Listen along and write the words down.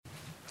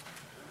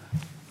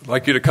I'd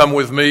like you to come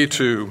with me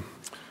to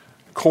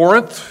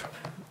Corinth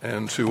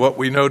and to what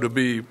we know to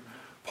be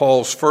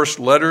Paul's first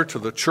letter to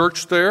the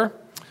church there.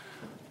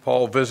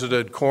 Paul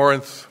visited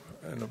Corinth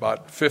in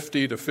about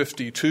 50 to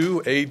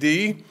 52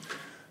 A.D.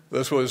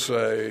 This was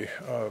a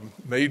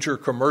major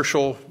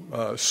commercial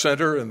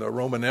center in the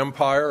Roman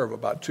Empire of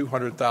about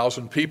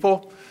 200,000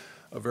 people,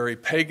 a very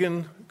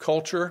pagan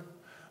culture,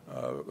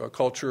 a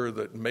culture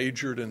that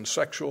majored in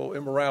sexual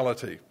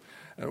immorality.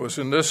 And it was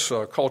in this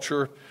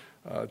culture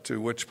to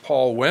which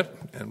Paul went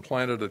and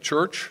planted a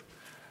church.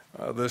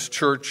 This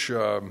church,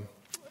 a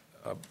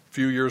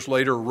few years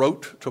later,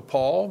 wrote to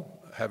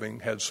Paul, having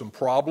had some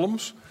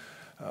problems,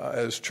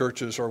 as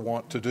churches are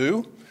wont to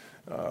do.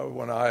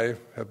 When I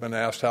have been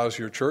asked, how's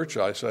your church?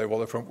 I say,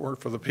 well, if it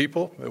weren't for the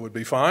people, it would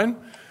be fine.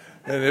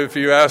 And if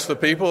you ask the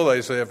people,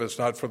 they say, if it's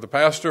not for the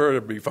pastor, it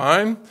would be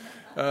fine.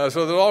 So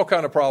there's all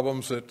kind of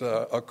problems that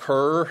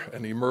occur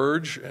and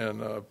emerge,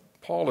 and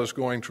Paul is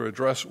going to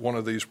address one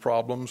of these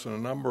problems and a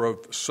number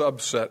of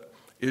subset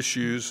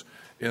issues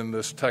in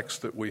this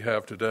text that we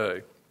have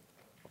today.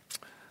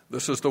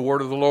 This is the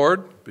word of the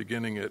Lord,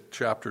 beginning at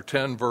chapter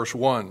 10, verse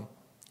 1.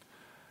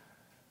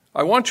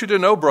 I want you to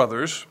know,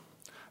 brothers,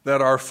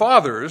 that our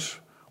fathers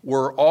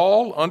were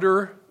all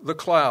under the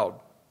cloud,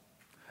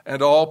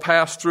 and all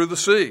passed through the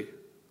sea,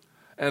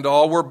 and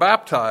all were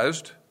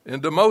baptized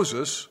into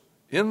Moses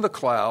in the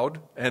cloud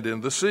and in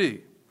the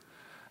sea.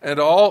 And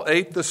all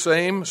ate the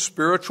same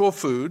spiritual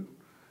food,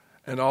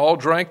 and all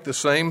drank the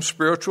same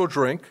spiritual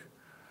drink,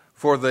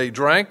 for they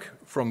drank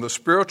from the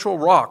spiritual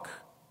rock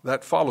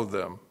that followed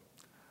them,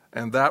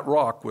 and that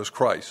rock was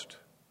Christ.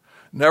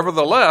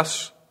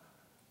 Nevertheless,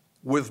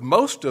 with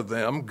most of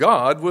them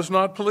God was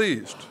not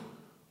pleased,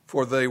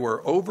 for they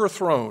were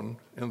overthrown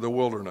in the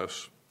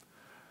wilderness.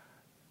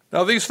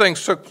 Now these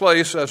things took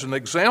place as an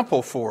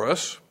example for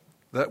us,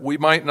 that we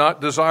might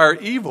not desire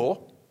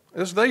evil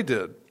as they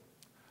did.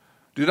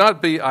 Do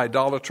not be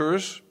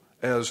idolaters,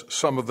 as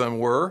some of them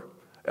were.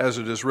 As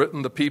it is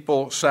written, the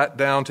people sat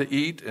down to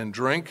eat and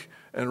drink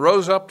and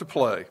rose up to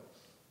play.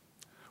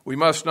 We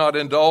must not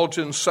indulge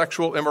in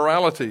sexual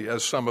immorality,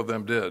 as some of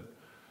them did,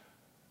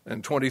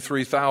 and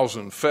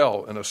 23,000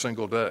 fell in a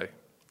single day.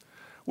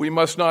 We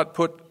must not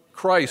put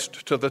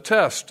Christ to the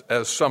test,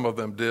 as some of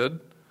them did,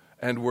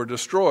 and were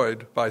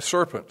destroyed by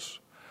serpents,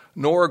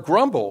 nor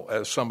grumble,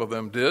 as some of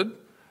them did,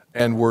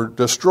 and were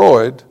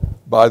destroyed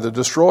by the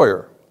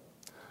destroyer.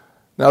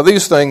 Now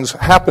these things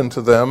happened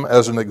to them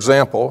as an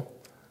example,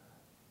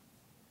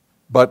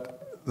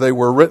 but they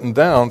were written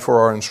down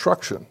for our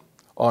instruction,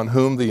 on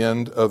whom the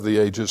end of the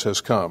ages has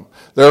come.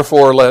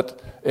 Therefore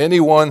let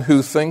anyone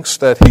who thinks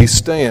that he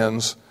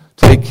stands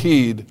take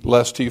heed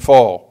lest he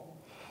fall.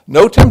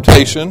 No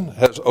temptation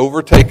has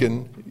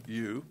overtaken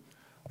you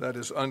that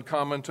is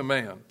uncommon to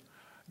man.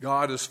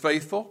 God is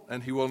faithful,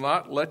 and he will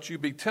not let you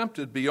be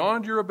tempted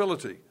beyond your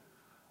ability.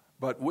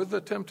 But with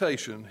the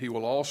temptation, he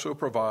will also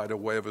provide a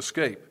way of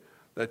escape,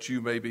 that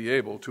you may be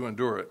able to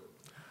endure it.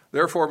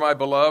 Therefore, my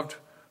beloved,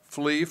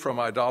 flee from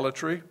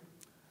idolatry.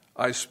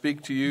 I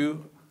speak to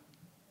you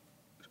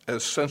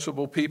as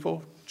sensible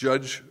people.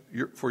 Judge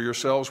for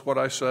yourselves what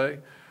I say.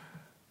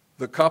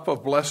 The cup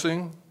of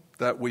blessing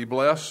that we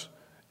bless,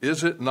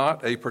 is it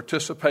not a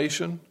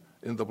participation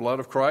in the blood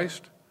of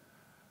Christ?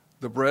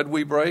 The bread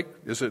we break,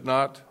 is it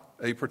not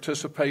a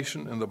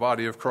participation in the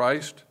body of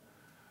Christ?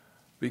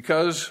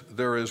 Because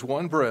there is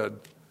one bread,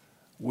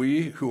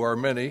 we who are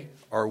many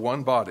are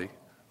one body,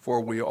 for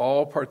we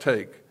all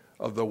partake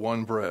of the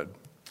one bread.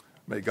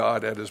 May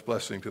God add his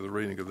blessing to the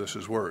reading of this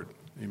his word.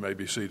 You may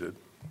be seated.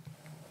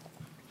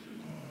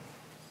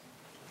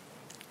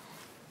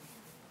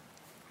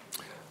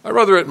 I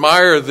rather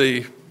admire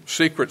the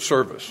Secret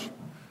Service.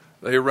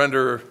 They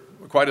render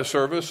quite a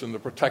service in the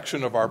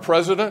protection of our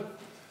president,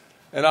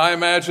 and I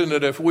imagine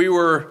that if we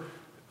were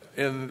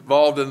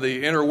involved in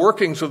the inner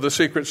workings of the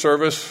Secret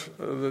Service,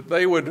 that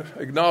they would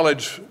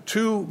acknowledge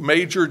two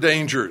major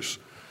dangers,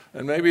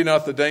 and maybe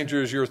not the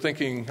dangers you're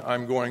thinking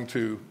I'm going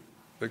to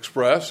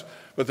express,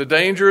 but the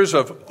dangers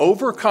of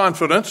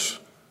overconfidence,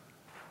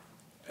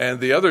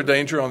 and the other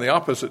danger on the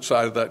opposite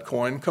side of that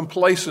coin,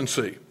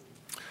 complacency.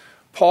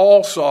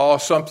 Paul saw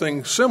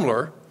something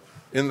similar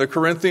in the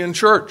Corinthian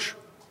church: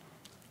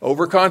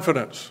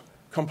 overconfidence,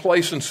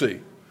 complacency,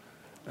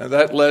 and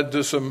that led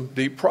to some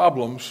deep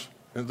problems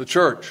in the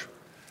church.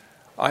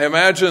 I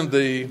imagine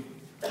the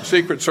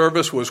Secret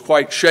Service was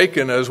quite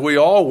shaken, as we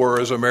all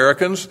were as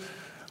Americans,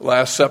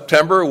 last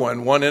September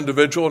when one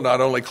individual not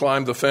only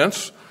climbed the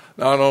fence,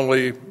 not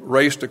only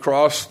raced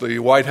across the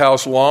White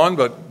House lawn,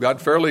 but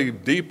got fairly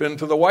deep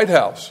into the White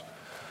House.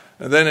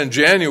 And then in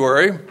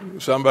January,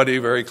 somebody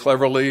very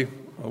cleverly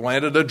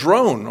landed a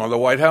drone on the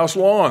White House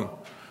lawn.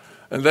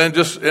 And then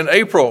just in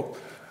April,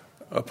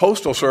 a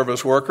postal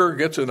service worker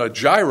gets in a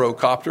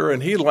gyrocopter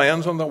and he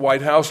lands on the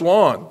White House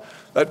lawn.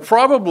 That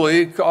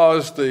probably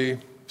caused the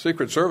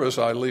Secret Service,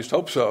 I at least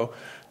hope so,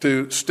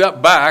 to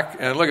step back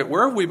and look at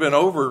where have we been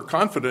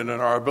overconfident in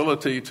our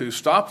ability to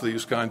stop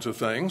these kinds of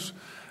things,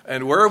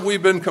 and where have we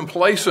been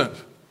complacent.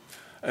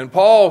 And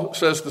Paul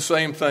says the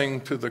same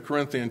thing to the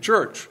Corinthian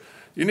church.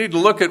 You need to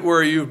look at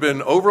where you've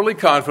been overly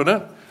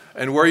confident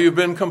and where you've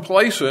been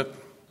complacent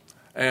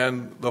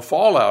and the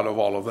fallout of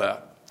all of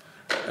that.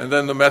 And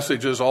then the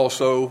message is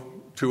also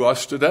to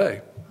us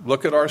today.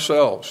 Look at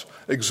ourselves.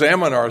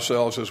 Examine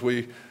ourselves as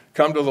we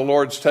come to the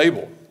Lord's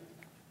table.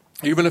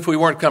 Even if we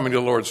weren't coming to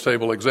the Lord's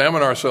table,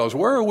 examine ourselves.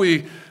 Where are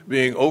we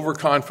being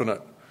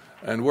overconfident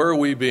and where are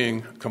we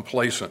being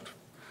complacent?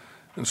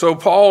 And so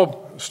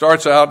Paul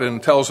starts out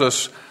and tells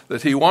us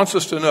that he wants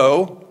us to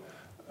know,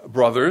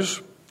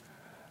 brothers,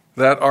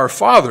 that our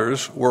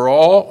fathers were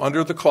all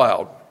under the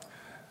cloud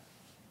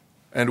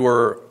and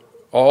were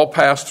all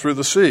passed through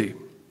the sea.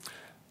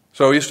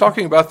 So he's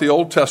talking about the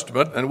Old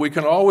Testament, and we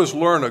can always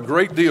learn a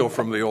great deal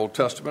from the Old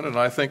Testament, and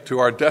I think to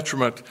our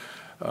detriment,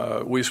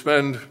 we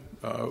spend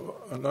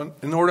an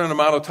inordinate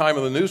amount of time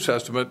in the New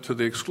Testament to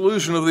the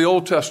exclusion of the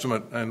Old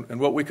Testament and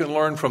what we can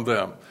learn from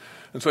them.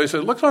 And so he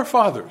said, look at our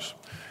fathers.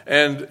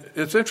 And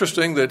it's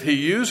interesting that he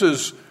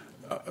uses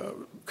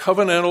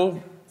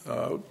covenantal,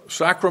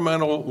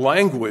 sacramental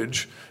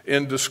language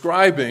in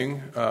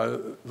describing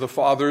the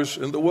fathers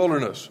in the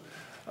wilderness.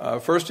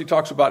 First, he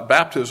talks about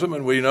baptism,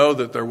 and we know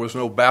that there was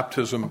no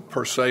baptism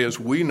per se as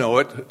we know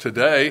it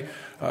today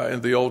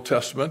in the Old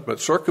Testament, but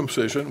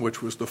circumcision,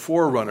 which was the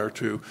forerunner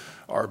to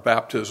our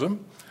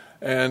baptism.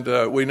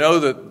 And we know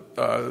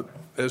that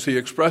as he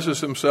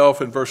expresses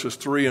himself in verses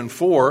 3 and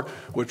 4,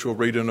 which we'll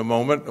read in a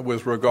moment,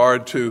 with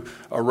regard to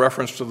a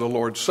reference to the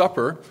Lord's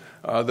Supper,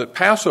 that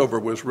Passover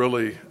was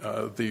really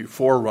the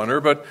forerunner.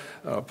 But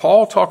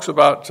Paul talks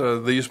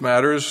about these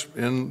matters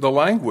in the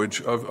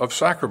language of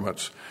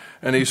sacraments.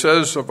 And he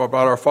says about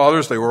our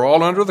fathers, they were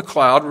all under the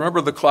cloud.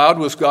 Remember, the cloud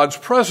was God's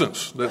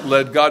presence that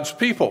led God's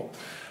people.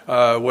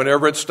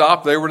 Whenever it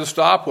stopped, they were to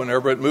stop.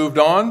 Whenever it moved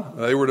on,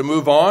 they were to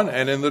move on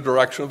and in the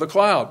direction of the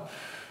cloud.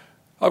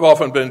 I've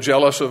often been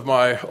jealous of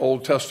my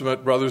Old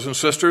Testament brothers and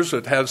sisters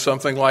that had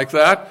something like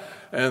that.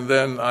 And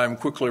then I'm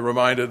quickly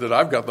reminded that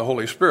I've got the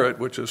Holy Spirit,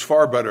 which is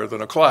far better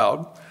than a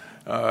cloud.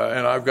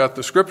 And I've got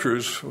the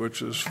Scriptures,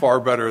 which is far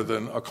better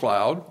than a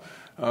cloud.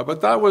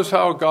 But that was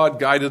how God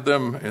guided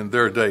them in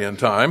their day and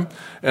time.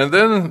 And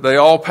then they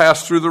all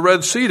passed through the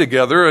Red Sea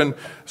together. And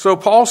so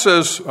Paul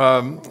says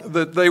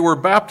that they were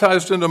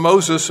baptized into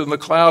Moses in the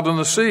cloud and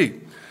the sea.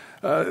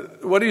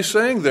 What he's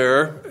saying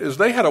there is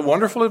they had a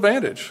wonderful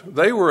advantage.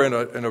 They were in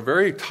a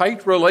very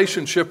tight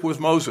relationship with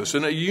Moses,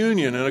 in a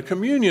union, in a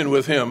communion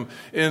with him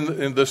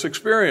in this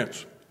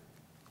experience.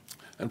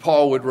 And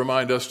Paul would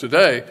remind us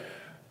today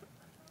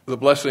the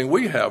blessing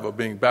we have of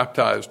being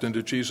baptized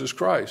into Jesus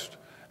Christ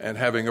and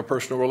having a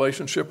personal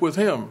relationship with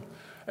him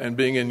and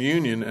being in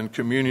union and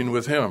communion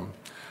with him.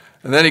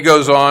 And then he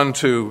goes on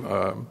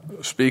to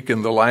speak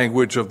in the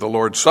language of the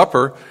Lord's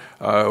Supper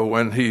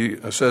when he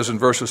says in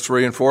verses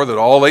 3 and 4 that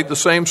all ate the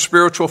same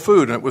spiritual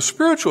food. And it was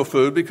spiritual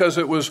food because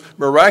it was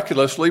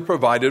miraculously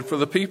provided for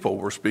the people.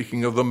 We're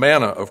speaking of the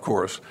manna, of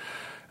course.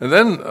 And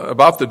then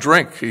about the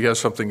drink, he has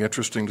something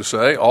interesting to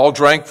say. All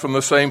drank from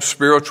the same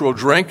spiritual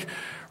drink.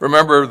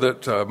 Remember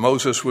that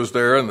Moses was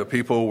there and the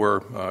people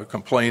were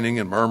complaining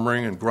and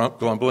murmuring and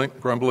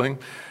grumbling.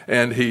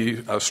 And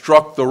he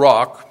struck the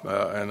rock,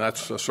 and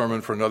that's a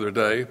sermon for another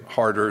day,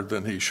 harder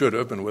than he should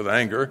have and with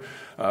anger.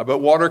 But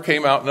water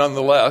came out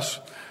nonetheless.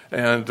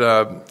 And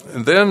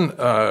then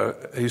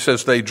he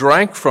says they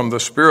drank from the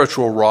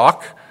spiritual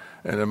rock.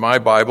 And in my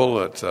Bible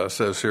it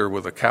says here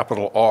with a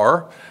capital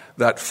R,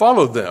 that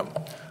followed them.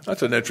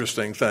 That's an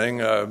interesting thing.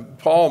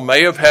 Paul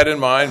may have had in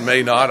mind,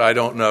 may not, I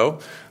don't know.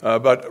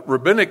 But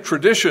rabbinic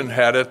tradition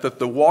had it that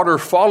the water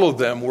followed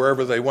them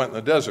wherever they went in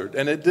the desert.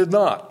 And it did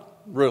not,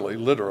 really,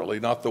 literally,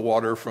 not the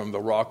water from the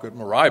rock at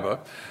Meribah.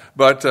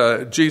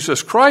 But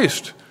Jesus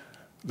Christ,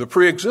 the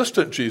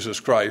pre-existent Jesus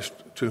Christ,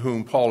 to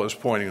whom Paul is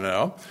pointing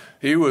now,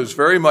 he was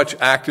very much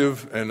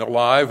active and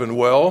alive and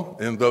well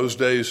in those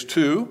days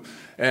too.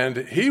 And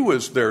he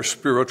was their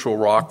spiritual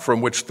rock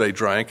from which they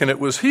drank. And it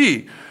was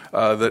he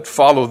that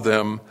followed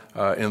them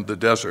in the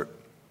desert.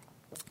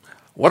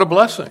 What a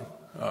blessing.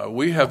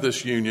 We have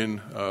this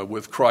union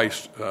with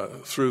Christ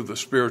through the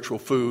spiritual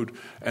food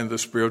and the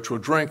spiritual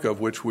drink of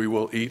which we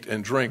will eat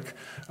and drink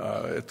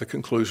at the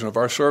conclusion of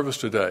our service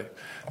today.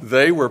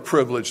 They were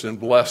privileged and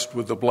blessed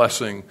with the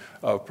blessing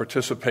of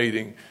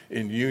participating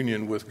in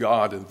union with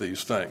God in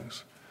these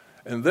things.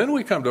 And then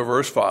we come to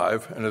verse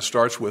 5, and it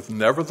starts with,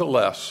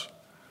 nevertheless.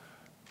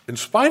 In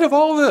spite of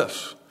all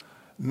this,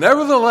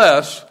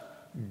 nevertheless,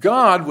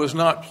 God was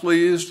not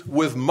pleased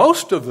with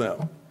most of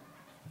them.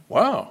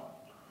 Wow.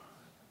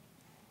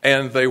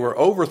 And they were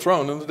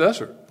overthrown in the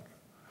desert.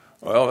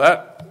 Well,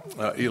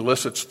 that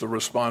elicits the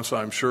response,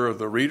 I'm sure, of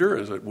the reader,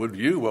 as it would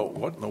you. Well,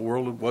 what in the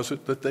world was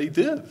it that they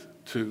did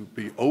to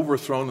be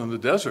overthrown in the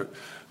desert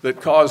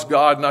that caused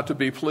God not to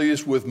be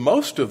pleased with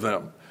most of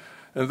them?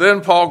 And then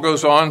Paul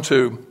goes on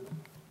to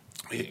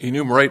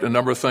enumerate a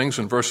number of things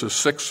in verses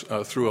 6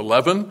 through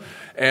 11.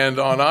 And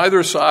on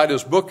either side,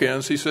 as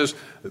bookends, he says,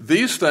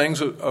 these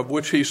things of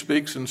which he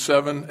speaks in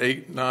 7,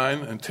 8, 9,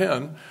 and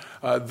 10,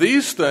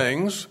 these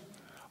things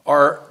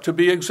are to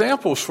be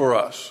examples for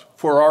us,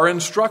 for our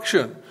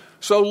instruction,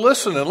 So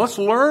listen, and let's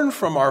learn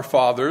from our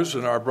fathers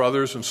and our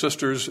brothers and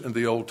sisters in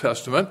the Old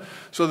Testament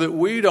so that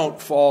we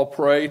don't fall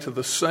prey to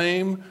the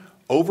same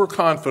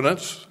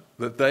overconfidence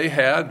that they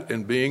had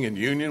in being in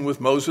union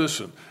with Moses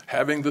and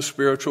having the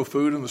spiritual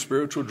food and the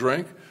spiritual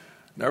drink.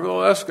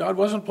 Nevertheless, God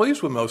wasn't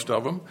pleased with most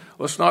of them.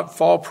 Let's not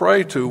fall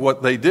prey to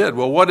what they did.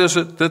 Well, what is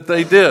it that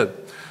they did?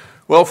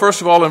 Well,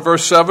 first of all, in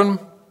verse 7,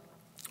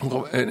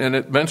 and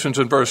it mentions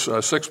in verse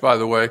 6, by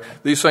the way,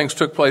 these things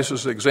took place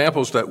as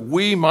examples that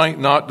we might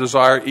not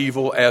desire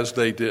evil as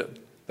they did.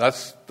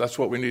 That's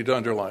what we need to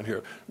underline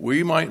here.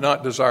 We might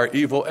not desire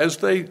evil as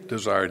they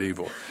desired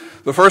evil.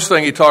 The first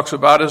thing he talks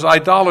about is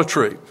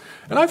idolatry.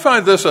 And I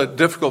find this a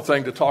difficult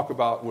thing to talk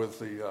about with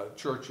the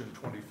church in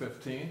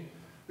 2015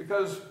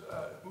 because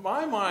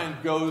my mind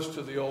goes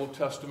to the Old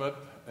Testament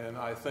and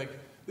I think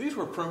these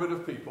were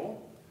primitive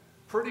people,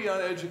 pretty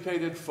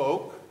uneducated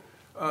folk.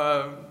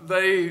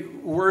 They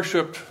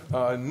worshipped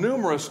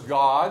numerous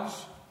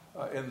gods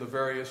in the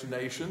various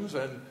nations,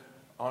 and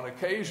on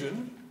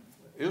occasion,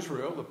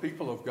 Israel, the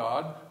people of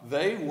God,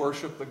 they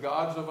worshiped the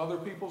gods of other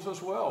peoples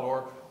as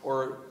well,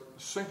 or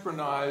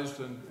synchronized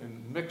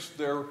and mixed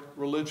their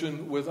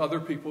religion with other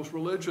people's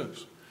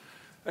religions.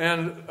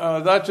 And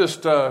that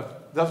just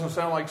doesn't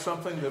sound like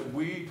something that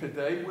we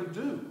today would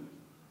do.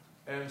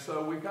 And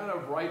so we kind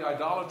of write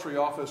idolatry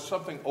off as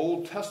something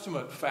Old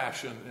Testament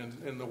fashion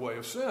in the way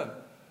of sin.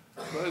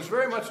 But it's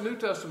very much New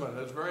Testament.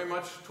 It's very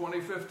much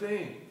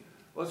 2015.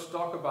 Let's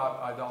talk about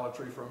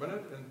idolatry for a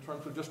minute in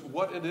terms of just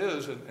what it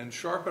is and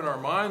sharpen our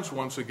minds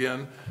once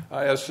again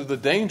as to the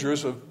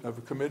dangers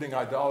of committing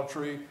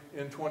idolatry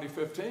in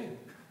 2015.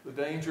 The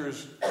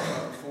dangers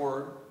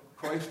for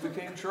Christ the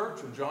King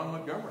Church and John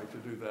Montgomery to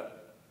do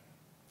that.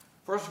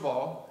 First of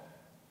all,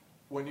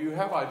 when you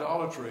have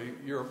idolatry,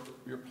 you're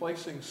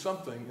placing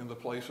something in the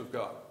place of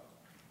God.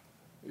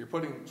 You're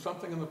putting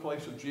something in the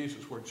place of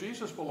Jesus. Where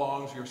Jesus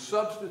belongs, you're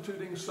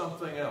substituting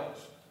something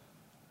else.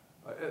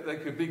 They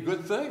could be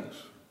good things,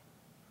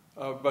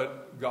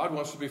 but God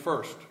wants to be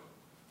first,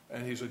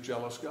 and he's a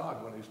jealous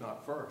God when he's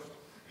not first.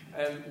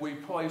 And we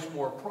place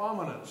more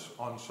prominence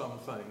on some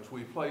things.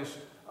 We place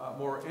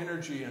more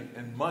energy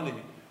and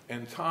money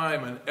and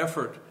time and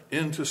effort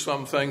into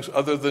some things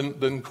other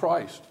than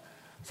Christ.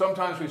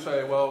 Sometimes we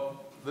say,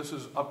 well, this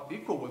is up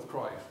equal with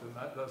Christ, and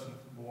that doesn't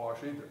wash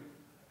either.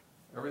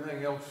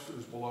 Everything else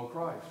is below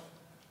Christ.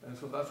 And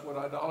so that's what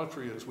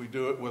idolatry is. We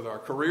do it with our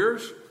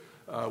careers.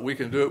 We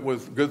can do it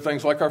with good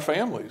things like our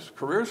families.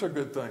 Careers are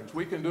good things.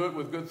 We can do it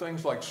with good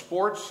things like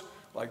sports,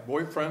 like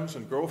boyfriends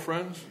and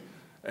girlfriends.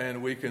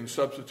 And we can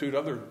substitute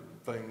other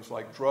things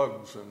like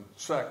drugs and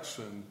sex,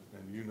 and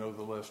you know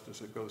the list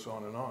as it goes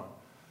on and on.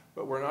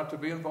 But we're not to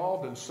be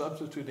involved in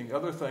substituting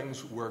other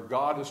things where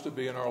God is to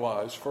be in our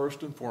lives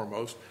first and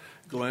foremost.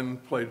 Glenn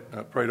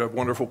prayed a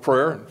wonderful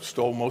prayer and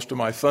stole most of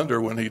my thunder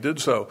when he did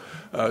so,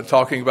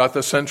 talking about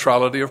the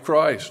centrality of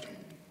Christ.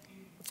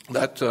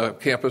 That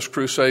Campus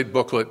Crusade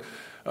booklet,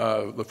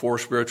 The Four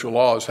Spiritual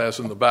Laws, has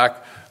in the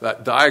back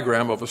that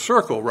diagram of a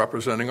circle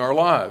representing our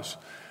lives.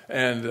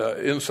 And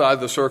inside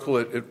the circle,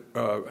 it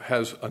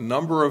has a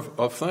number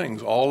of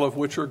things, all of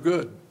which are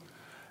good.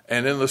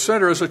 And in the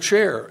center is a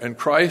chair, and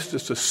Christ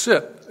is to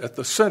sit at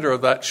the center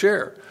of that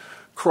chair.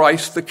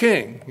 Christ the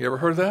King. You ever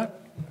heard that?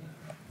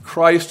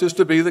 Christ is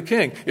to be the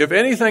king. If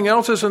anything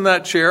else is in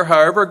that chair,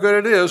 however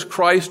good it is,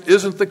 Christ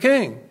isn't the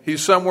king.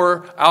 He's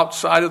somewhere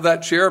outside of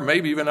that chair,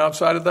 maybe even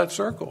outside of that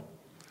circle.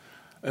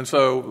 And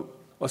so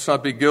let's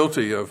not be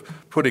guilty of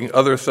putting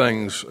other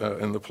things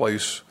in the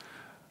place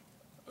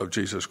of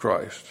Jesus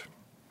Christ.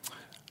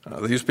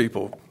 These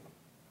people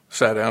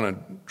sat down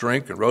and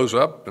drank and rose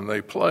up and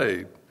they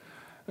played.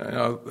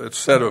 It's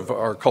said of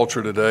our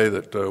culture today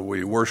that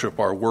we worship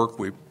our work,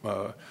 we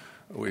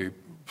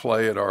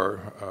play at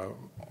our...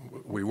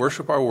 We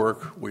worship our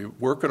work, we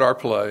work at our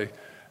play,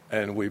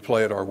 and we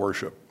play at our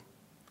worship.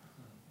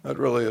 That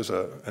really is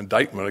an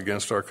indictment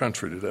against our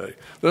country today.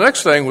 The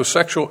next thing was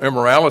sexual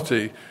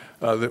immorality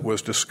that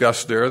was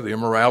discussed there, the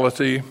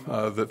immorality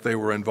that they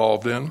were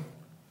involved in.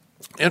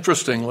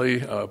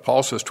 Interestingly,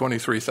 Paul says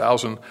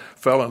 23,000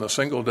 fell in a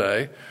single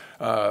day.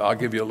 I'll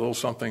give you a little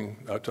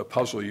something to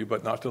puzzle you,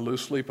 but not to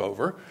lose sleep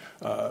over.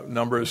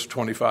 Numbers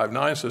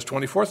 25:9 says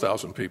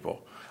 24,000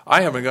 people.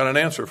 I haven't got an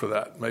answer for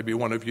that. Maybe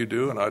one of you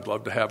do, and I'd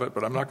love to have it,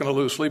 but I'm not going to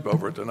lose sleep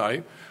over it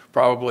tonight.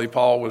 Probably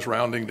Paul was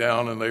rounding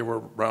down and they were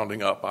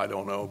rounding up. I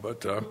don't know.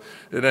 But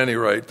at any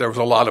rate, there was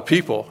a lot of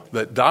people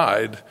that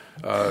died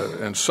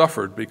and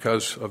suffered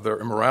because of their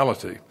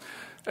immorality.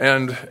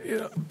 And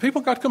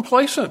people got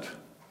complacent.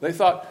 They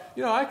thought,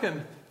 I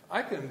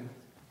can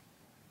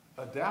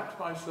adapt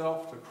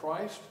myself to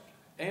Christ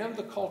and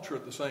the culture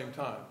at the same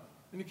time.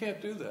 And you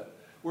can't do that.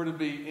 We're to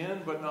be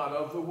in but not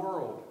of the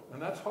world.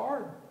 And that's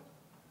hard.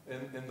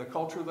 In the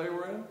culture they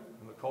were in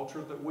the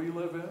culture that we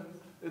live in,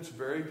 it's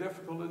very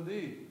difficult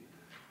indeed.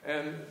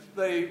 And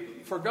they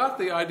forgot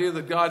the idea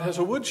that God has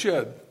a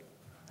woodshed.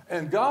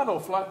 And God will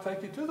flat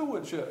take you to the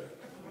woodshed.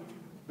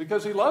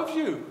 Because he loves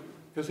you.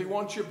 Because he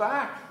wants you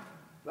back.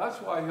 That's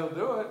why he'll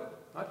do it.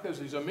 Not because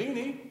he's a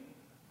meanie,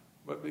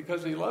 but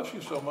because he loves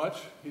you so much,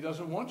 he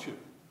doesn't want you.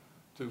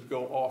 to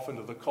go off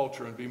into the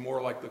culture and be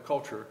more like the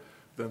culture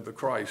than the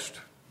Christ.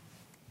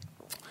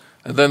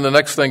 And then the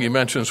next thing he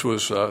mentions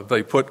was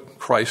they put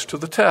Christ to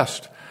the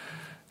test.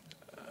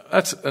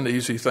 That's an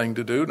easy thing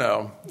to do.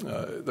 Now,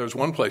 there's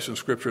one place in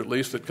Scripture, at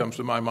least, that comes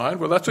to my mind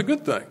where that's a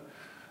good thing.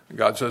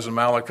 God says in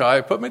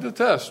Malachi, put me to the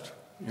test.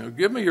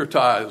 Give me your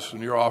tithes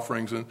and your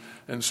offerings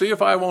and see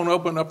if I won't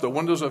open up the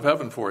windows of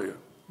heaven for you.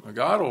 Now,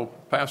 God will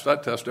pass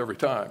that test every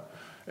time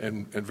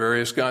in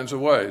various kinds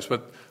of ways.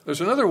 But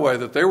there's another way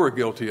that they were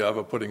guilty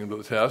of putting him to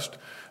the test,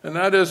 and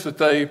that is that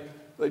they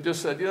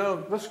just said,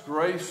 this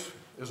grace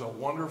is a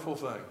wonderful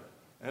thing.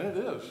 And it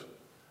is.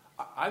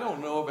 I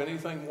don't know of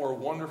anything more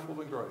wonderful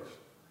than grace.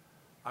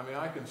 I mean,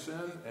 I can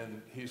sin,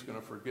 and he's going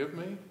to forgive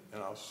me,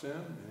 and I'll sin,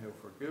 and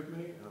he'll forgive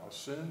me, and I'll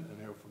sin, and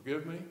he'll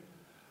forgive me.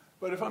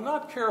 But if I'm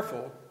not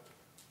careful,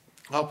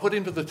 I'll put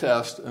him to the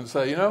test and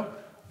say, how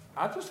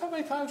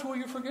many times will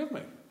you forgive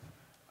me?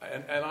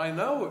 And I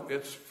know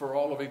it's for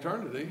all of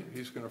eternity,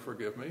 he's going to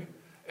forgive me.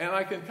 And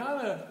I can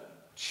kind of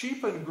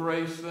cheapen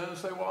grace then and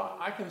say, well,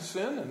 I can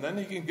sin, and then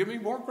he can give me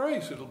more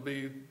grace. It'll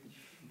be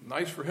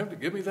nice for him to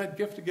give me that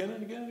gift again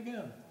and again and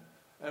again.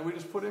 And we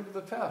just put him to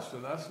the test,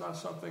 and that's not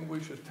something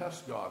we should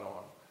test God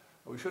on.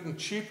 We shouldn't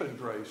cheapen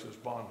grace, as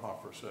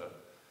Bonhoeffer said.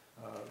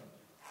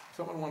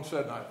 Someone once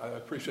said, and I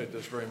appreciate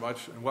this very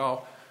much, and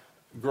while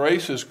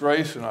grace is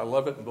grace, and I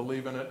love it and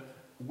believe in it,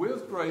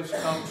 with grace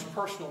comes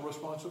personal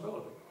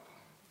responsibility.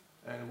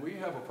 And we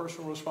have a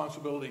personal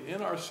responsibility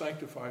in our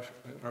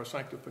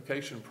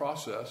sanctification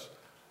process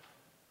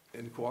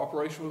in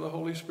cooperation with the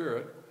Holy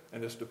Spirit,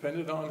 and it's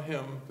dependent on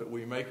him that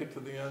we make it to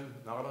the end,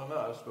 not on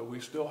us, but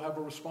we still have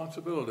a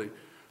responsibility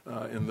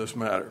in this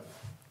matter.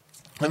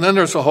 And then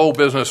there's the whole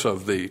business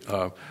of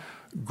the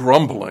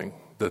grumbling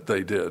that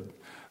they did.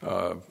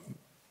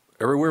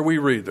 Everywhere we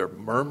read, they're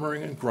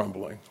murmuring and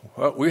grumbling.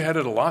 Well, we had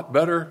it a lot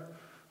better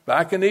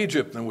back in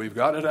Egypt than we've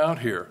got it out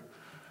here.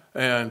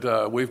 And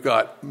we've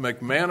got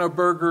McManna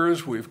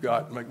burgers, we've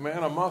got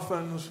McManna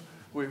muffins,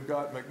 we've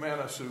got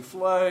McManna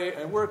souffle,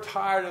 and we're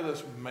tired of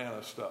this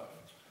manna stuff.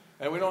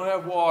 And we don't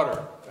have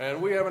water,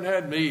 and we haven't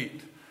had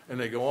meat, and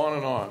they go on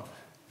and on.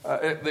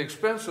 At the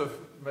expense of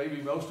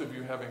maybe most of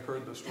you having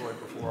heard this story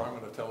before, I'm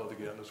going to tell it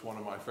again. It's one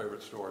of my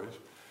favorite stories.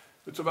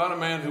 It's about a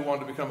man who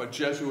wanted to become a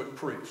Jesuit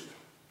priest.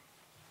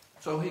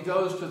 So he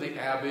goes to the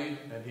abbey,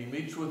 and he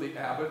meets with the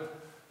abbot,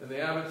 and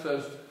the abbot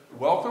says,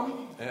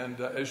 welcome,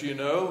 and as you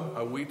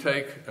know, we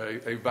take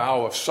a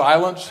vow of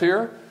silence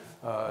here,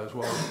 as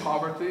well as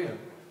poverty, and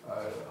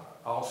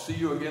I'll see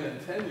you again in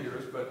 10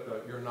 years,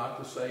 but you're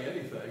not to say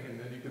anything, and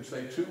then you can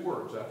say 2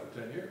 words after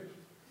 10 years.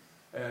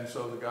 And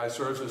so the guy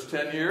serves his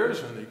 10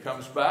 years, and he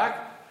comes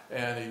back,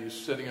 and he's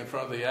sitting in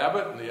front of the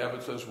abbot, and the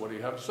abbot says, what do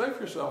you have to say for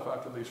yourself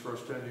after these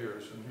first 10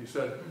 years? And he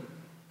said,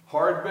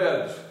 hard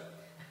beds.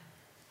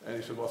 And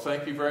he said, well,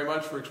 thank you very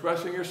much for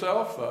expressing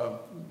yourself.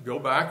 Go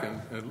back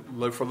and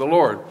live for the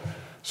Lord.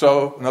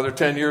 So another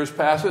 10 years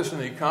passes,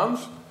 and he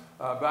comes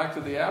back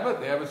to the abbot.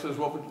 The abbot says,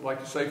 what would you like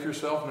to say for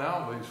yourself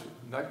now?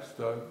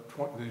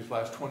 These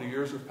last 20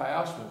 years have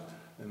passed,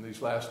 and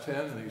these last 10.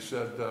 And he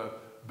said,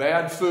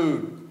 bad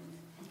food.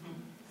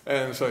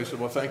 And so he said,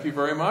 well, thank you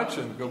very much,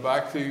 and go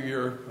back to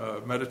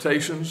your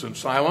meditations and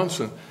silence.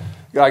 And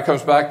the guy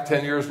comes back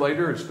 10 years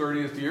later, his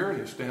 30th year,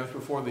 and he stands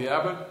before the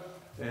abbot.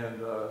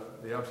 And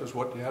the abbot says,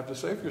 what do you have to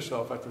say for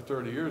yourself after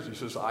 30 years? He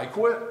says, I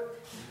quit.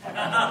 And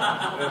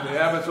the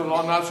abbot said, well,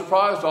 I'm not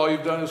surprised. All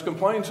you've done is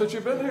complain since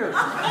you've been here.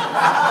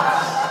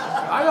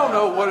 I don't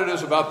know what it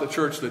is about the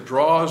church that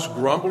draws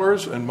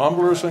grumblers and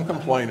mumblers and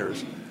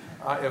complainers.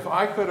 If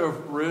I could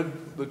have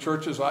rid the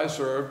churches I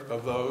served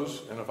of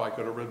those, and if I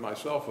could have rid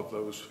myself of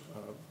those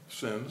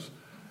sins,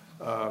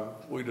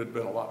 we'd have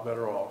been a lot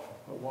better off.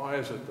 But why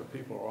is it that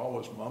people are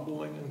always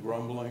mumbling and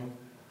grumbling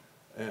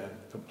and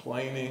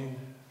complaining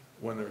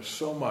when there's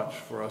so much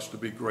for us to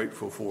be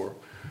grateful for?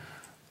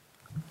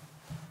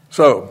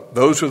 So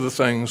those are the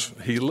things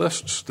he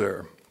lists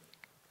there.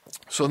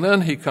 So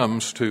then he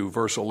comes to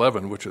verse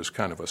 11, which is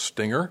kind of a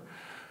stinger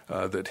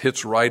that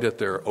hits right at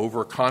their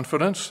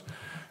overconfidence.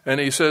 And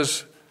he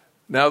says,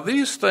 now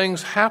these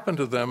things happened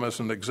to them as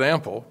an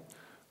example,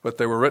 but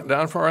they were written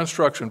down for our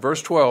instruction.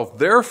 Verse 12,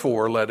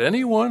 therefore let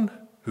anyone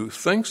who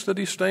thinks that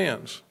he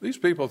stands. These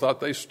people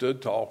thought they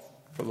stood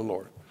tall for the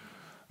Lord.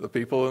 The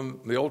people in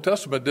the Old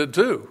Testament did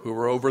too, who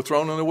were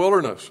overthrown in the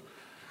wilderness.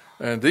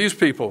 And these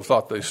people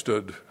thought they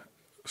stood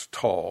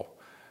tall.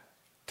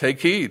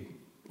 Take heed,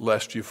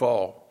 lest you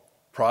fall.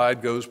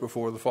 Pride goes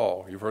before the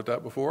fall. You've heard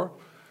that before?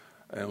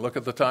 And look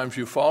at the times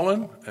you've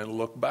fallen and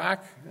look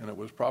back, and it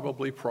was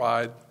probably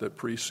pride that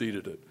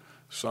preceded it.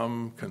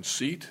 Some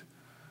conceit,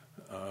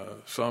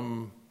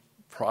 some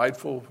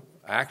prideful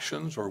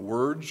actions or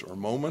words or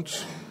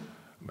moments,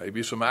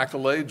 maybe some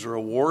accolades or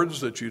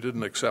awards that you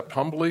didn't accept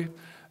humbly,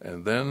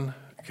 and then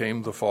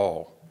came the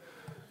fall.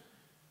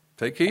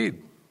 Take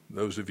heed,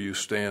 those of you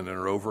stand and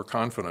are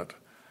overconfident.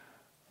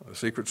 The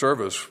Secret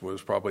Service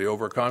was probably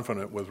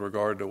overconfident with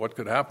regard to what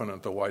could happen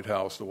at the White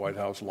House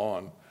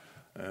lawn,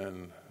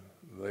 and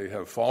they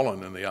have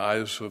fallen in the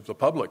eyes of the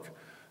public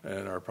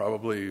and are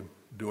probably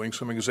doing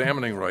some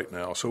examining right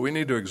now. So we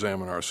need to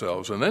examine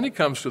ourselves. And then he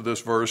comes to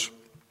this verse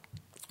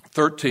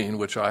 13,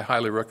 which I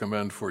highly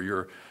recommend for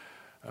your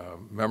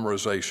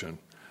memorization.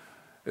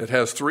 It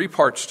has 3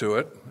 parts to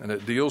it, and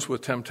it deals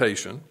with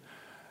temptation.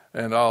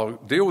 And I'll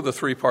deal with the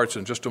 3 parts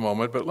in just a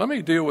moment, but let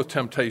me deal with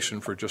temptation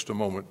for just a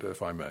moment,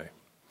 if I may.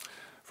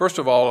 First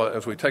of all,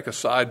 as we take a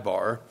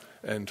sidebar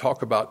and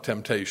talk about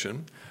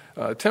temptation,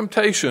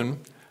 temptation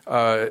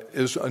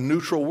is a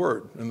neutral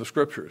word in the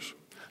Scriptures.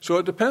 So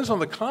it depends on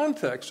the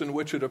context in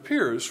which it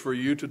appears for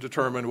you to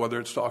determine whether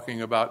it's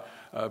talking about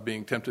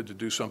being tempted to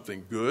do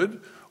something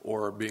good,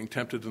 or being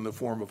tempted in the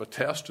form of a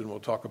test, and we'll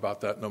talk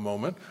about that in a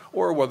moment,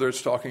 or whether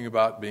it's talking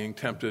about being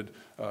tempted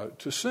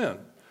to sin.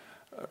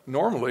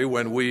 Normally,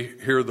 when we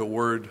hear the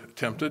word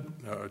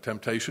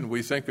temptation,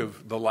 we think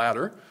of the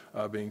latter,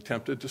 being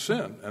tempted to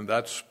sin, and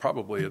that's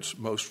probably its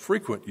most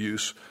frequent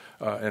use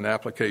and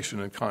application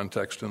and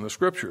context in the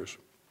Scriptures.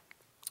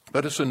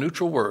 But it's a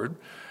neutral word,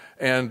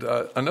 and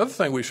another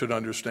thing we should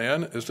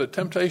understand is that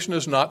temptation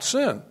is not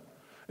sin.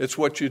 It's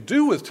what you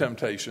do with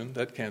temptation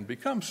that can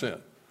become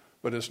sin,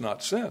 but it's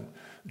not sin.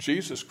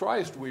 Jesus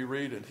Christ, we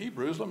read in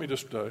Hebrews, let me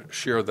just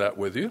share that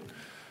with you.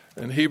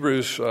 In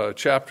Hebrews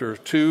chapter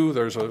 2,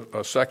 there's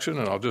a section,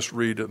 and I'll just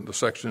read the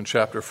section in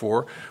chapter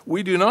 4.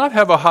 We do not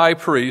have a high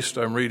priest,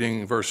 I'm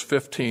reading verse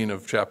 15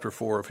 of chapter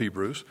 4 of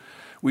Hebrews.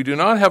 We do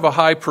not have a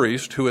high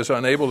priest who is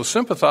unable to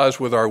sympathize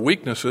with our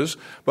weaknesses,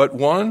 but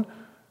one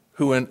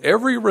who in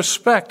every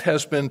respect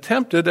has been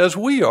tempted as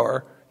we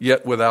are,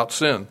 yet without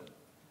sin.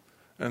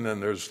 And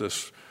then there's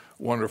this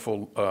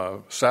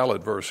wonderful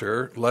salad verse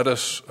here. Let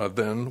us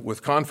then,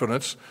 with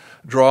confidence,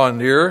 draw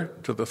near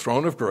to the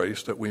throne of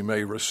grace that we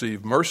may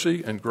receive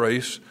mercy and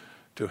grace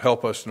to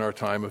help us in our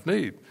time of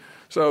need.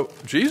 So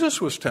Jesus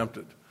was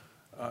tempted,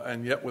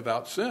 and yet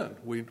without sin.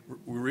 We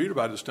read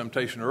about his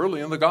temptation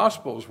early in the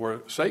Gospels,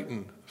 where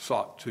Satan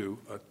sought to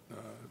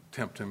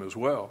tempt him as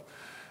well.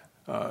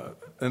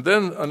 And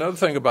then another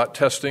thing about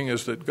testing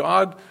is that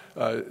God,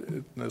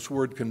 this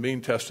word can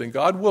mean testing,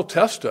 God will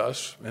test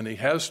us, and he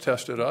has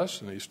tested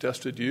us, and he's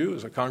tested you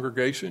as a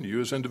congregation,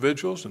 you as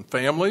individuals and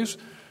families.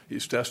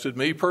 He's tested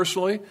me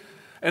personally,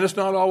 and it's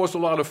not always a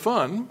lot of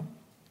fun,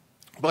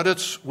 but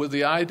it's with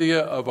the idea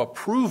of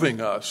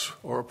approving us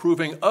or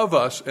approving of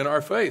us in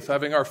our faith,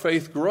 having our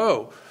faith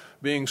grow,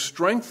 being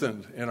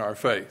strengthened in our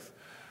faith.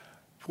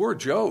 Poor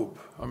Job.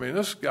 I mean,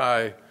 this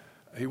guy,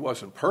 he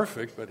wasn't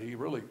perfect, but he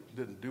really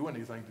didn't do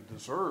anything to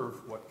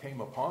deserve what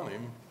came upon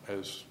him,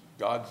 as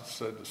God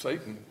said to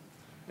Satan,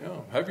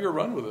 have your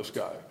run with this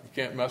guy. You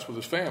can't mess with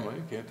his family.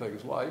 You can't take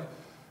his life.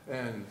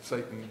 And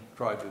Satan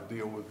tried to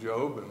deal with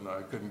Job, and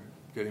couldn't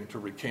get him to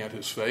recant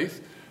his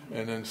faith.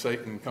 And then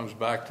Satan comes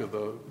back to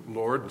the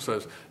Lord and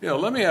says,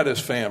 let me at his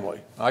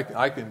family. I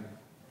can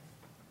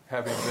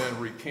have him then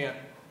recant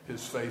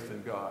his faith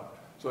in God.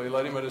 So he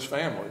let him at his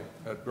family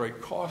at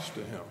great cost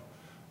to him,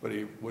 but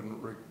he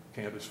wouldn't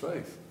recant his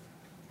faith.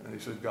 And he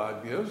said,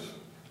 God gives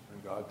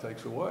and God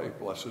takes away.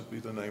 Blessed be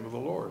the name of the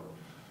Lord.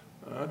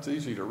 That's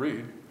easy to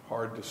read,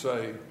 hard to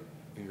say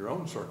in your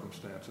own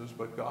circumstances,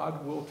 but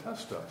God will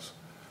test us.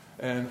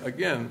 And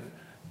again,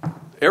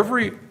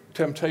 every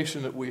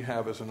temptation that we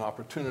have is an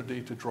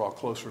opportunity to draw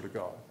closer to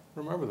God.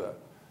 Remember that.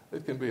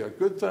 It can be a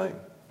good thing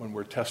when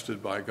we're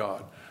tested by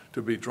God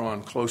to be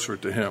drawn closer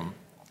to him.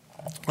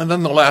 And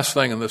then the last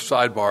thing in this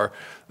sidebar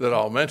that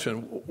I'll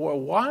mention, well,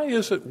 why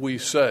is it we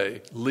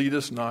say, lead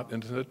us not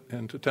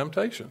into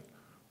temptation?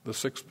 The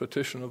sixth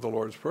petition of the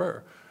Lord's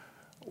Prayer.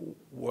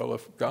 Well,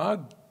 if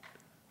God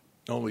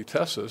only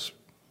tests us,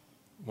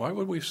 why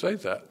would we say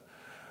that?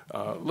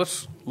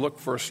 Let's look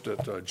first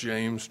at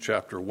James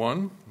chapter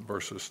 1,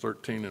 verses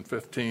 13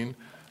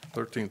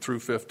 through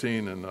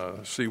 15,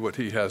 and see what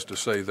he has to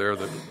say there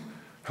that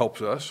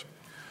helps us.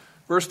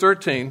 Verse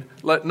 13,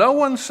 let no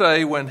one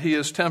say when he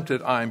is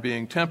tempted, I am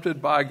being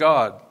tempted by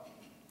God.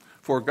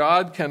 For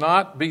God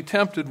cannot be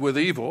tempted with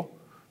evil,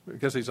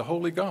 because he's a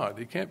holy God.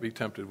 He can't be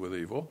tempted with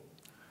evil.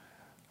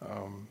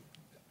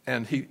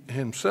 And he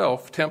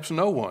himself tempts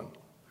no one.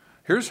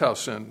 Here's how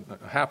sin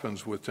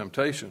happens with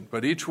temptation.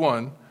 But each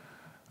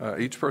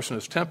person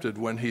is tempted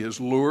when he is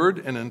lured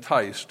and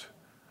enticed.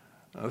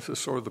 Now, this is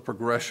sort of the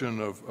progression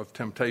of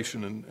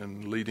temptation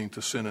and leading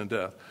to sin and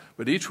death.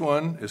 But each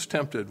one is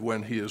tempted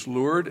when he is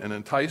lured and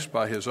enticed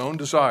by his own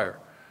desire.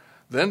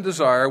 Then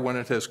desire, when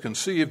it has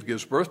conceived,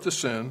 gives birth to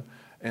sin,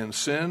 and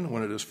sin,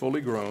 when it is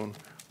fully grown,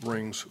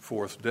 brings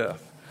forth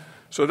death.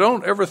 So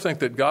don't ever think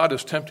that God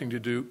is tempting to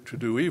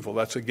do evil.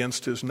 That's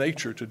against his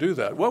nature to do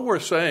that. What we're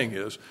saying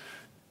is,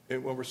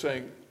 when we're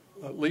saying,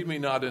 lead me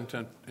not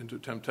into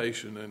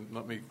temptation, and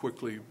let me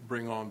quickly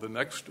bring on the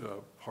next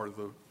part of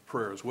the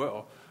prayer as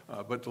well,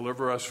 but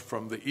deliver us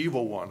from the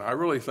evil one. I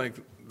really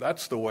think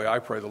that's the way I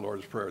pray the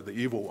Lord's Prayer, the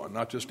evil one,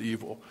 not just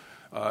evil.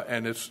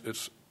 And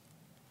it's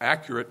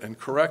accurate and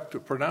correct to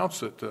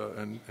pronounce it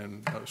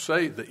and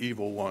say the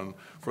evil one,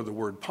 for the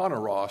word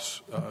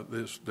paneros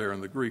is there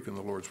in the Greek in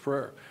the Lord's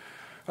Prayer.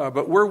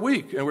 But we're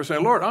weak, and we're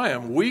saying, Lord, I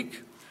am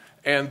weak,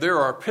 and there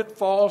are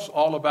pitfalls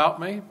all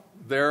about me.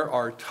 There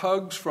are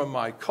tugs from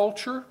my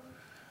culture.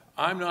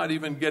 I'm not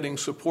even getting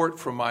support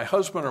from my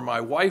husband or my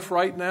wife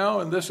right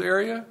now in this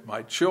area,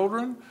 my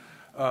children.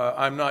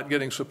 I'm not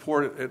getting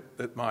support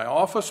at my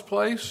office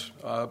place.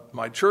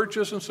 My church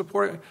isn't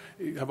supporting.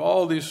 You have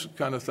all these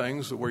kind of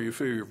things where you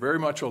feel you're very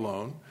much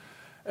alone.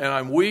 And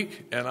I'm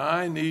weak, and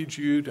I need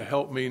you to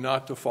help me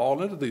not to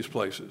fall into these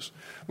places.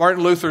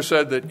 Martin Luther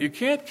said that you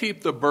can't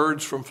keep the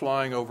birds from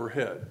flying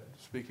overhead,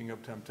 speaking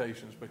of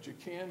temptations, but you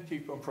can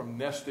keep them from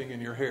nesting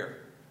in your hair.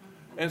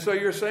 And so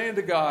you're saying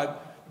to God,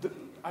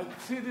 I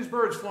see these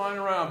birds flying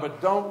around, but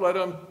don't let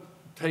them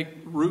take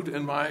root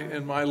in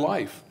my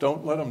life.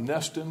 Don't let them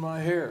nest in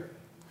my hair.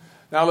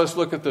 Now let's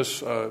look at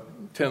this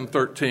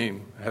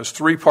 10:13. It has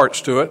three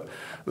parts to it.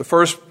 The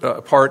first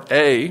part,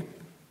 A,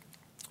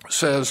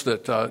 says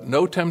that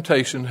no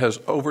temptation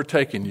has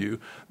overtaken you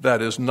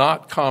that is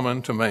not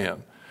common to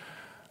man.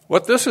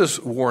 What this is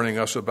warning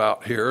us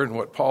about here, and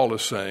what Paul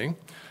is saying,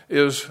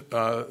 is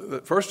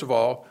that first of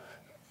all,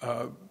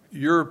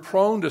 you're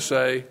prone to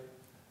say,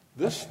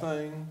 this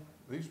thing,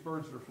 these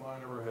birds are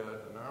flying overhead,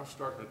 and I'm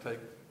starting to take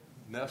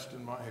nest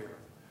in my hair.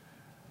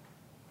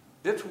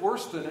 It's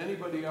worse than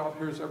anybody out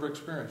here has ever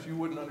experienced. You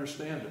wouldn't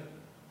understand it.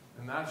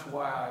 And that's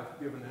why I've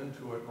given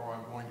into it, or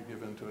I'm going to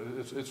give into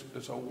it.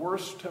 It's a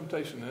worse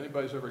temptation than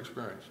anybody's ever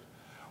experienced.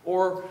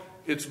 Or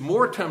it's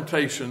more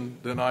temptation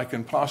than I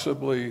can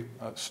possibly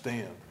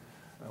stand.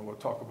 And we'll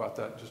talk about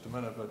that in just a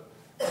minute. But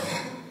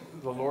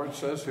the Lord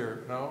says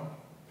here, no,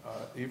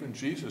 even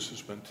Jesus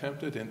has been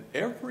tempted in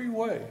every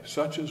way,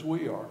 such as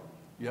we are,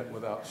 yet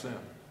without sin.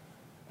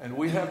 And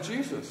we have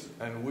Jesus,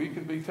 and we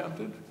can be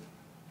tempted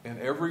in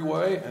every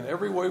way, and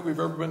every way we've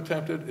ever been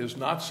tempted is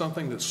not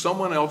something that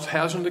someone else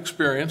hasn't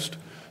experienced.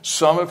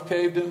 Some have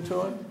caved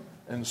into it,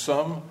 and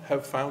some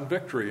have found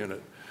victory in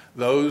it.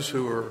 Those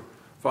who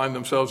find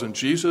themselves in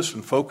Jesus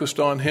and focused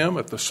on Him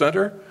at the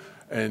center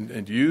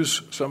and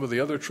use some of the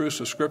other truths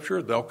of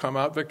Scripture, they'll come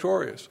out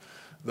victorious.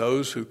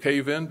 Those who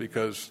cave in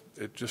because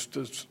it just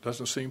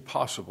doesn't seem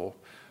possible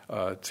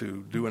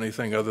to do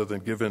anything other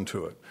than give in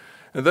to it.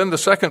 And then the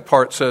second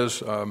part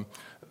says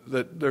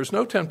that there's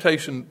no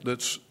temptation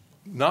that's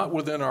not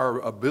within our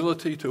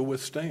ability to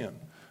withstand.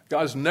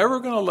 God's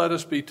never going to let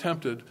us be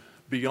tempted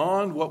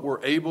beyond what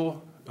we're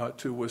able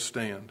to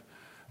withstand.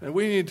 And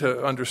we need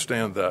to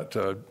understand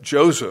that.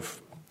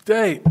 Joseph,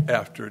 day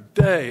after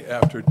day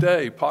after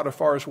day,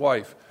 Potiphar's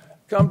wife,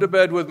 come to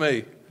bed with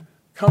me,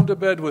 come to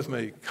bed with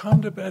me,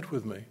 come to bed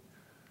with me.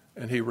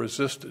 And he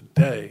resisted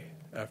day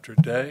after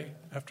day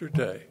after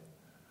day.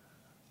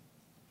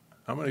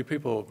 How many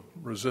people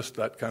resist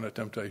that kind of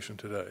temptation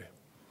today?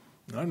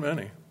 Not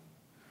many.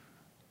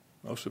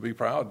 Most would be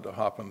proud to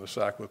hop in the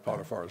sack with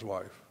Potiphar's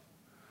wife.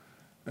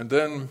 And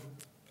then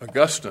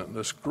Augustine,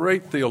 this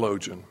great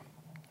theologian.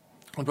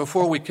 And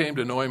before we came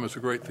to know him as a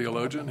great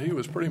theologian, he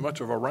was pretty much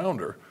of a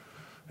rounder.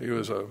 He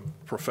was a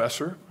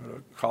professor at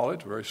a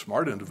college, a very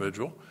smart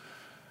individual.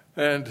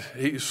 And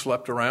he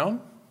slept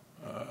around.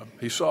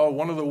 He saw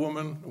one of the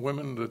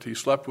women that he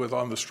slept with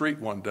on the street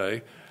one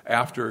day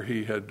after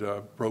he had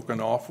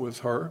broken off with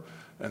her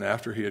and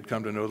after he had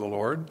come to know the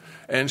Lord.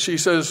 And she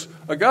says,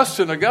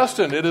 Augustine,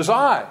 Augustine, it is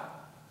I.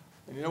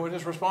 And you know what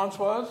his response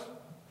was?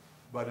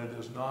 But it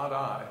is not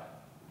I.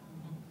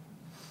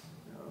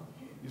 You know,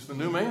 he's the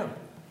new man.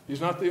 He's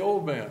not the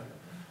old man.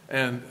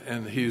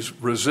 And he's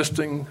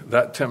resisting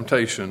that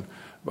temptation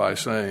by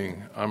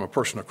saying, I'm a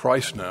person of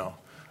Christ now.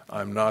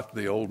 I'm not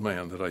the old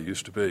man that I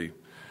used to be.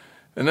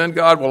 And then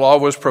God will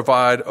always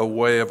provide a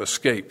way of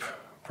escape.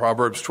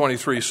 Proverbs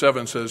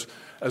 23:7 says,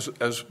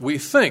 as we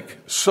think,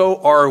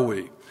 so are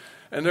we.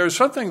 And there's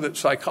something that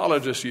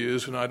psychologists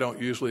use, and I don't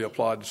usually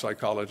applaud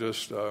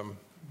psychologists.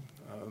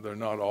 They're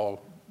not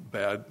all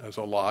bad as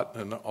a lot,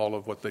 and all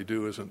of what they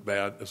do isn't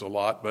bad as a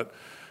lot, but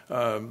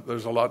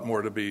there's a lot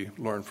more to be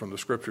learned from the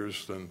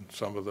Scriptures than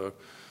some of the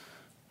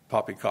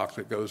poppycock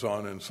that goes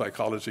on in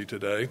psychology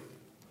today.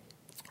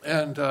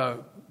 And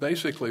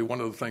basically,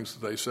 one of the things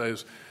that they say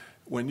is,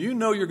 when you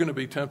know you're going to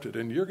be tempted,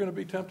 and you're going to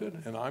be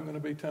tempted, and I'm going to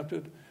be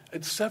tempted,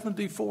 at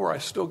 74, I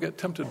still get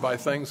tempted by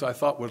things I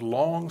thought would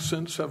long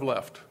since have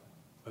left,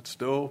 that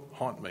still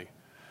haunt me.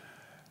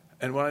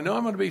 And when I know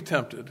I'm going to be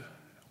tempted,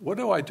 what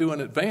do I do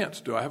in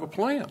advance? Do I have a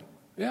plan?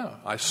 Yeah,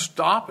 I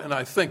stop and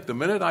I think. The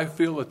minute I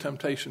feel the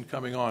temptation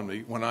coming on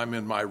me, when I'm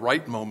in my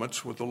right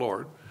moments with the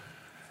Lord,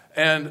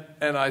 and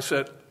I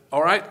said,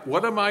 all right,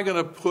 what am I going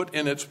to put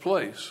in its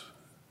place?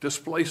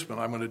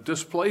 Displacement. I'm going to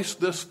displace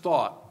this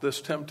thought,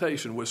 this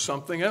temptation, with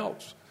something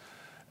else.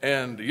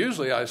 And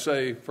usually I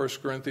say 1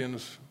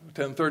 Corinthians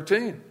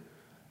 10:13,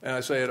 and I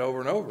say it over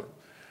and over.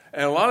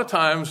 And a lot of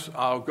times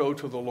I'll go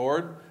to the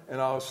Lord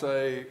and I'll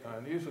say,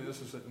 and usually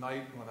this is at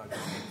night when I've been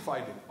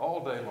fighting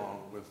all day long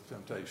with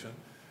temptation,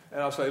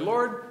 and I'll say,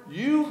 Lord,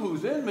 you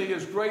who's in me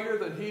is greater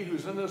than he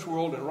who's in this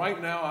world, and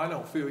right now I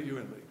don't feel you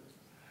in me.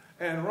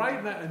 And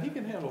right now, and he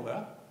can handle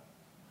that.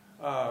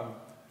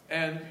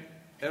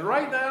 And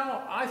right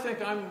now, I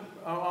think I'm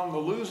on the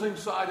losing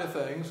side of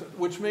things,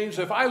 which means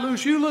if I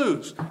lose, you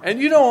lose. And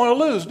you don't want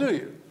to lose, do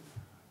you?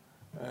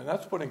 And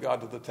that's putting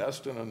God to the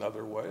test in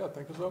another way I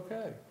think is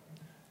okay.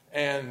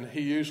 And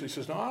he usually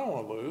says, no, I don't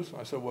want to lose.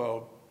 I said,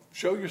 well,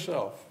 Show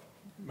yourself.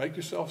 Make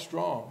yourself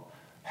strong.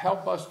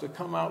 Help us to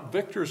come out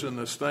victors in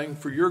this thing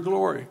for your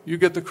glory. You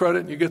get the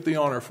credit and you get the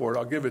honor for it.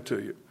 I'll give it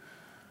to you.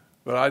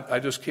 But I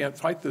just can't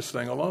fight this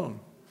thing alone.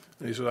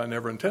 And he said, I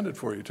never intended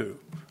for you to.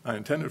 I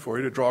intended for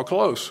you to draw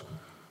close.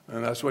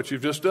 And that's what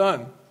you've just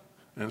done.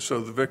 And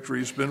so the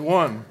victory's been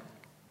won.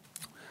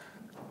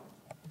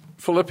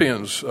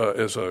 Philippians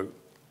is a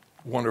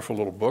wonderful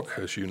little book,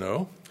 as you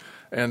know.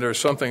 And there's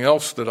something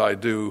else that I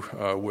do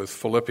with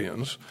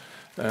Philippians.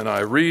 And I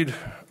read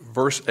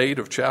verse 8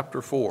 of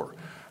chapter 4.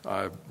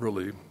 I've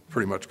really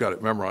pretty much got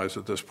it memorized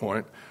at this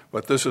point.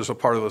 But this is a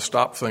part of the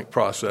stop-think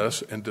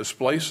process in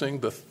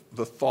displacing the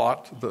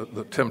thought,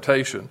 the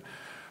temptation.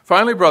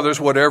 Finally, brothers,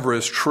 whatever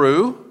is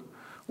true,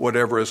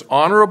 whatever is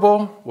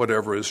honorable,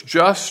 whatever is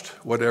just,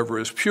 whatever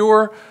is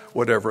pure,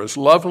 whatever is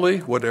lovely,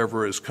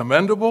 whatever is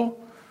commendable.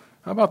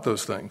 How about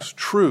those things?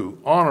 True,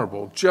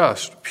 honorable,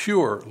 just,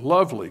 pure,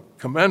 lovely,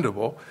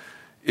 commendable.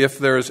 If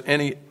there's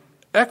any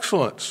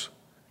excellence,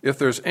 if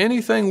there's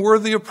anything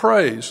worthy of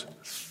praise,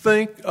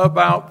 think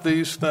about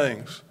these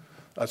things.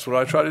 That's what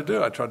I try to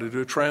do. I try to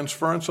do a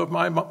transference of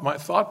my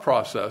thought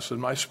process and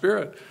my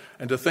spirit,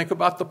 and to think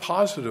about the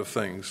positive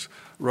things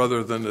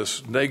rather than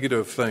this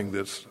negative thing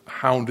that's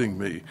hounding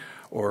me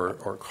or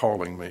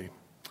calling me.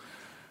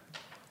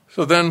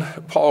 So then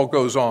Paul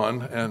goes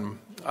on, and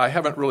I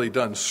haven't really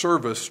done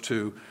service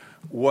to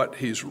what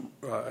he's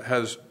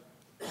has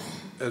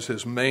as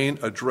his main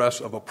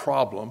address of a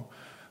problem,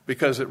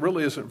 because it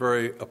really isn't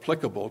very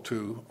applicable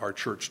to our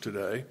church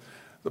today.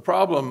 The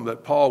problem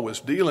that Paul was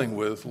dealing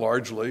with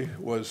largely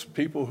was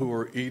people who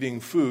were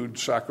eating food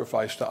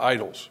sacrificed to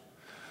idols.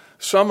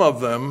 Some of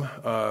them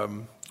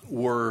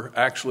were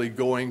actually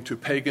going to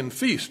pagan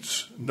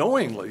feasts,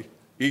 knowingly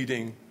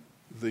eating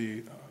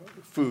the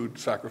food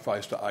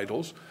sacrificed to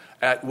idols,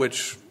 at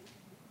which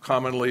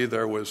commonly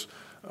there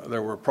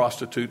were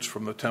prostitutes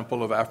from the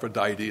temple of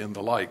Aphrodite and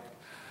the like.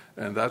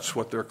 And that's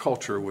what their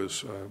culture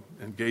was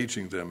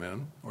engaging them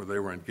in, or they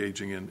were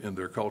engaging in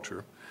their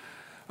culture.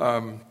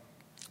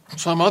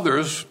 Some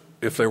others,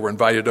 if they were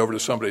invited over to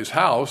somebody's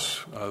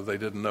house, they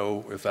didn't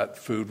know if that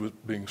food was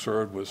being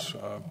served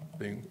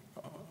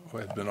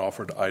had been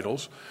offered to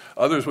idols.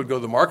 Others would go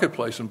to the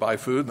marketplace and buy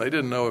food, and they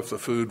didn't know if the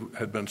food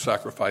had been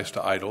sacrificed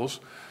to idols.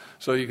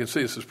 So you can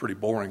see this is pretty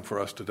boring for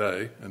us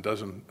today and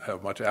doesn't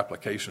have much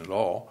application at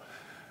all.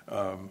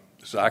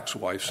 Zach's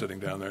wife sitting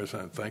down there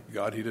saying, thank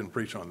God he didn't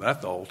preach on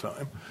that the whole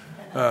time.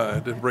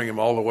 It didn't bring him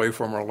all the way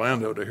from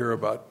Orlando to hear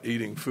about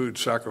eating food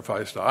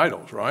sacrificed to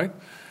idols, right?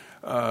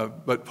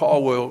 But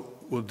Paul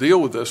will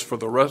deal with this for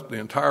the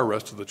entire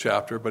rest of the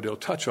chapter, but he'll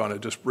touch on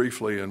it just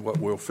briefly in what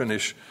we'll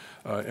finish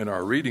in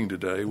our reading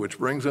today, which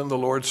brings in the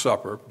Lord's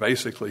Supper.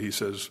 Basically, he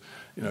says,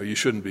 you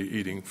shouldn't be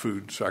eating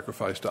food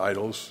sacrificed to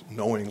idols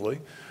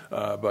knowingly,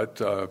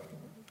 but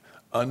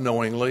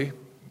unknowingly,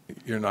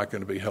 you're not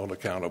going to be held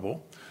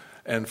accountable.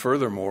 And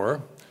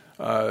furthermore,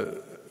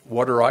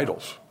 what are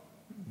idols?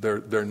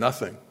 They're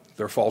nothing.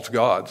 They're false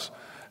gods.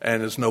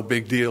 And it's no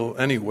big deal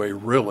anyway,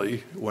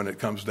 really, when it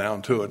comes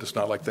down to it. It's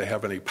not like they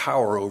have any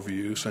power over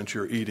you since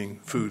you're eating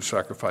food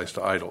sacrificed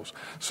to idols.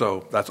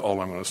 So that's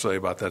all I'm going to say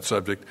about that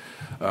subject.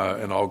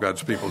 And all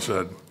God's people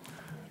said,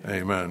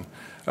 amen.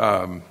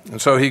 And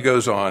so he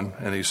goes on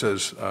and he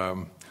says,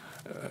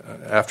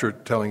 after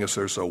telling us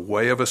there's a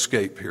way of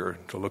escape here,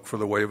 to look for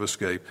the way of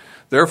escape.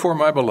 Therefore,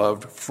 my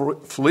beloved,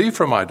 flee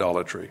from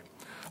idolatry.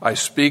 I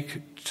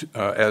speak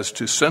as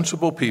to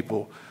sensible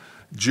people.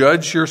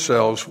 Judge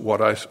yourselves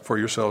for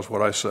yourselves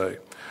what I say.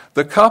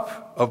 The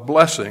cup of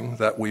blessing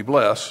that we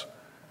bless,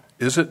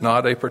 is it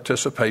not a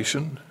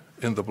participation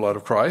in the blood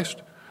of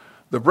Christ?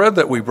 The bread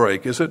that we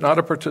break, is it not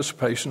a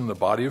participation in the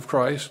body of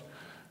Christ?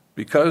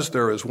 Because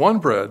there is one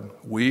bread,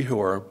 we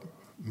who are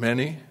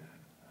many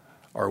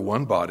are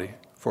one body,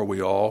 for we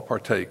all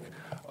partake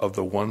of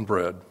the one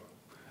bread.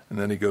 And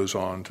then he goes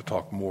on to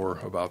talk more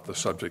about the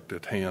subject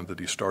at hand that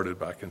he started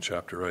back in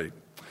chapter 8.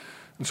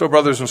 And so,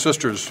 brothers and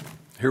sisters,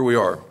 here we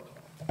are,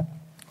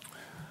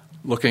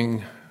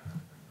 looking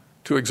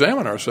to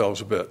examine ourselves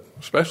a bit,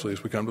 especially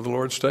as we come to the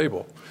Lord's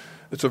table.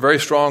 It's a very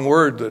strong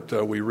word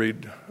that we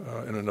read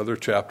in another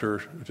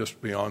chapter just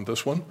beyond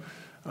this one,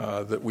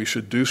 that we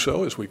should do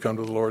so as we come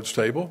to the Lord's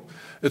table.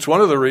 It's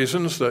one of the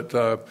reasons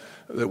that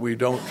we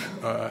don't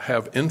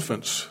have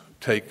infants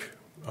take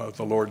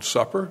the Lord's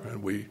Supper,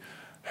 and we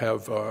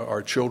have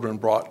our children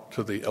brought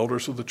to the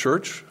elders of the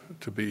church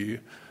to be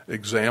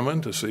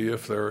examined to see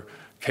if they're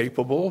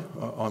capable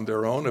on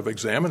their own of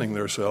examining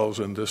themselves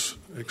in this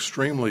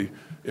extremely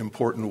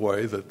important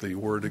way that the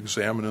word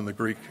examine in the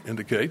Greek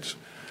indicates.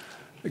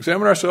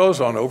 Examine ourselves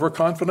on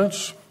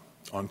overconfidence,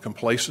 on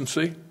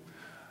complacency.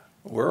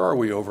 Where are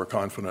we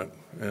overconfident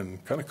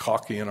and kind of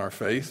cocky in our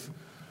faith?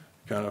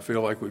 Kind of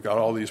feel like we've got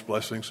all these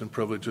blessings and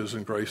privileges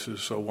and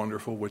graces, so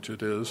wonderful, which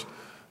it is,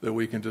 that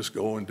we can just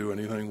go and do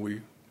anything we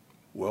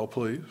well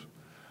please.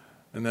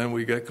 And then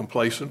we get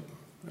complacent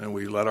and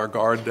we let our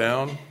guard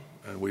down,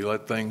 and we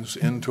let things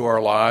into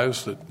our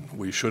lives that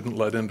we shouldn't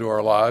let into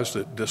our lives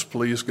that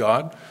displease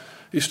God.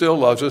 He still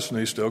loves us, and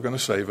he's still going to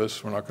save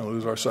us. We're not going to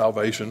lose our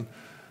salvation.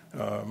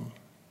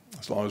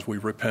 as long as we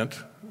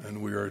repent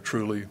and we are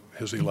truly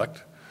his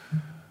elect.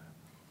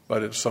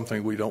 But it's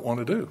something we don't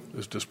want to do,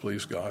 is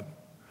displease God.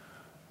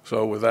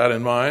 So with that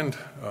in mind,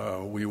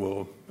 we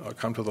will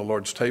come to the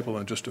Lord's table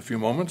in just a few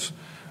moments.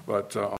 But